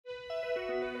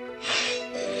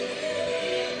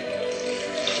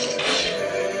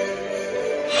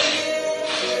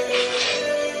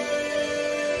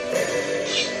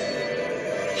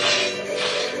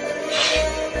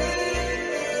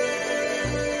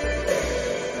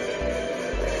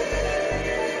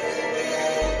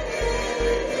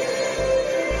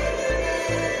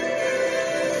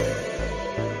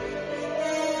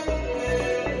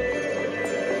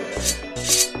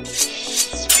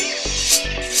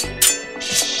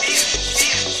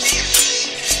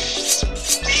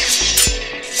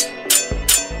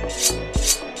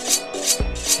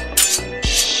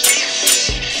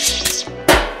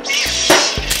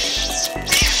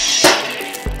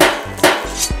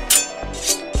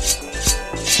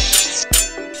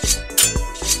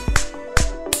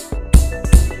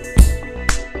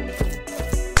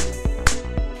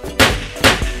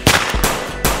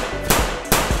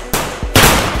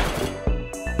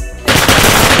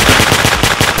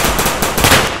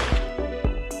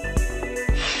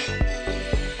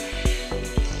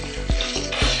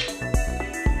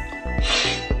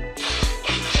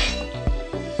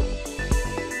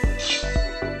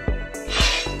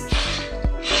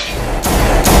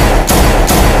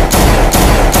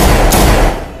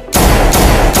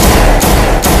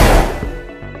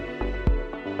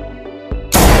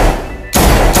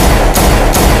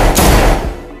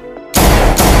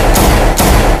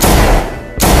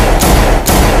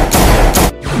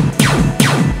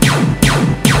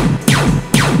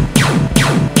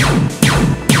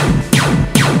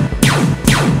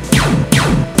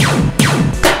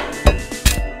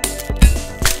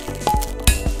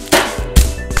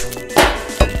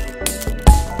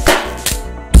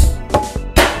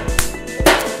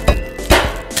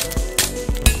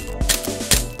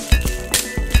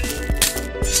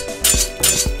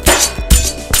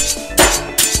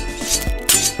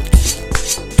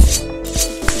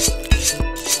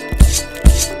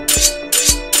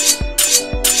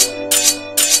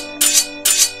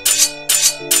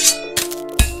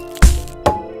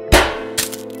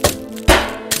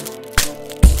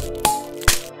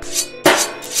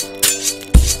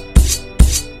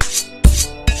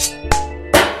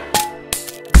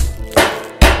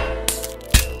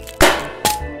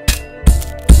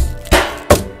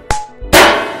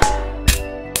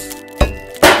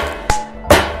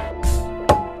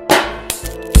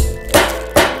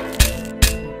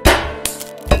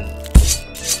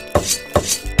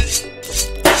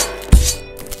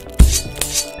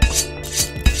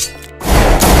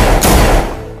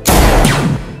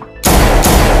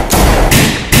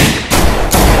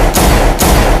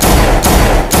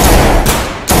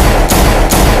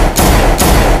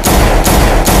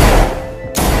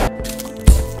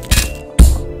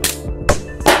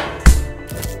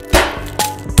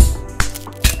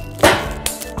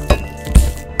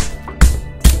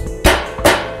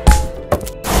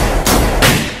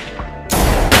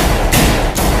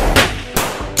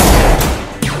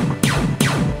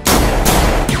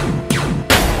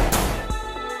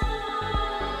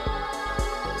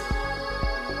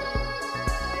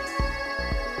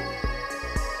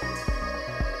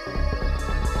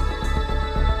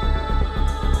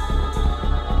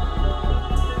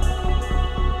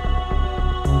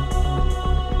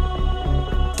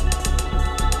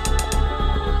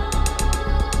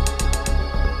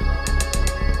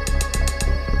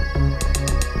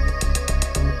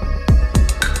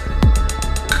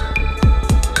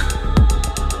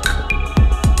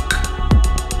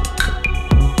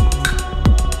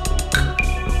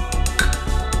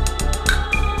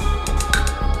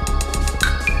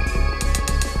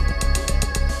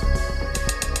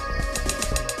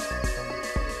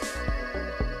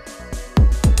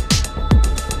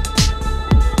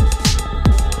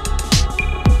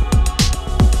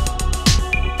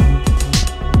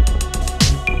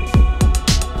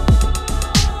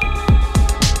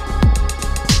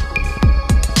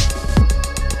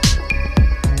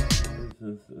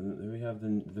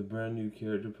brand new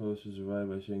character posters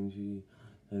arrived by Shang Chi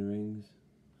and Rings.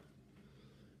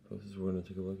 Posters we're gonna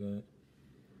take a look at.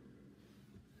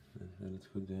 And let's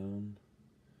go down.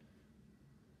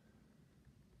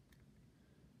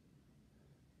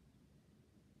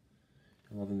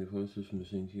 All the new posters from the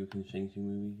Shang Chi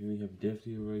movie. Here we have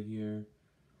Defty right here.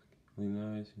 Really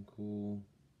nice and cool.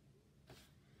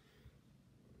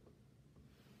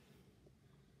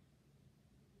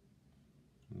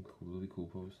 Really cool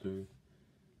poster.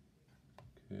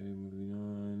 Okay, moving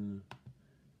on. I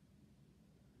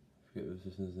forget what's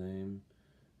this his name.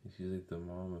 She's like the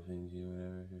mom of Shang Chi or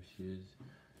whatever. Here she is.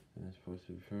 And this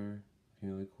poster of her.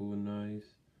 Looking really cool and nice.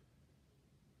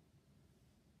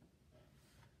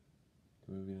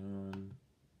 Moving on.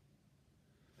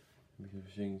 We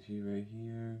have Shang Chi right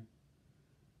here.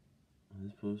 And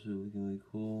this poster looking really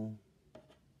cool.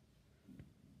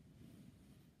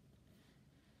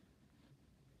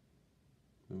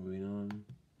 Moving on.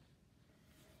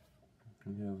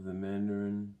 We have the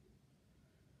Mandarin.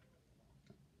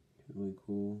 Really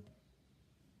cool.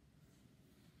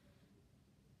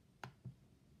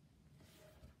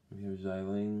 We have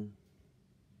Xiling.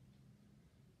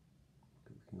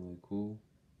 Looking really cool.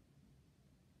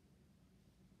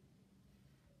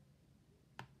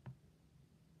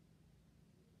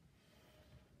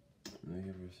 And we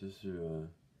have her sister,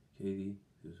 Katie.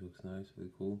 This looks nice,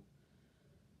 really cool.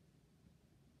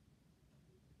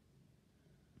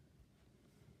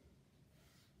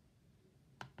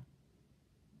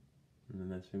 And then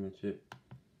that's pretty much it.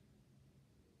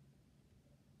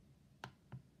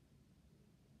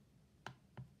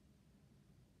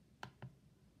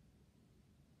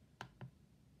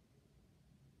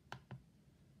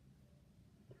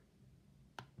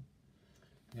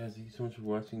 Guys, thank you so much for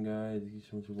watching, guys. Thank you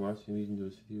so much for watching. We can do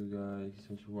this video, guys. Thank you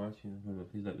so much for watching. Remember,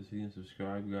 please like this video and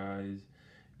subscribe, guys.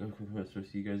 Go comment, so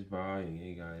see you guys. Bye. And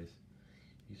hey, guys.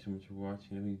 Thank you so much for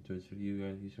watching. If you enjoyed this video,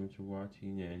 guys, thank you so much for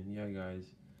watching. And yeah, guys.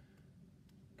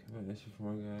 Comment extra for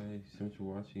more, guys. Thank you so much for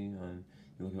watching. And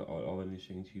look at all the new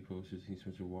Shang Chi posters. Thank you so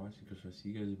much for watching. So see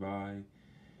you guys. Bye.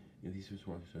 And thank you so much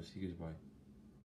for watching. So see you guys. Bye.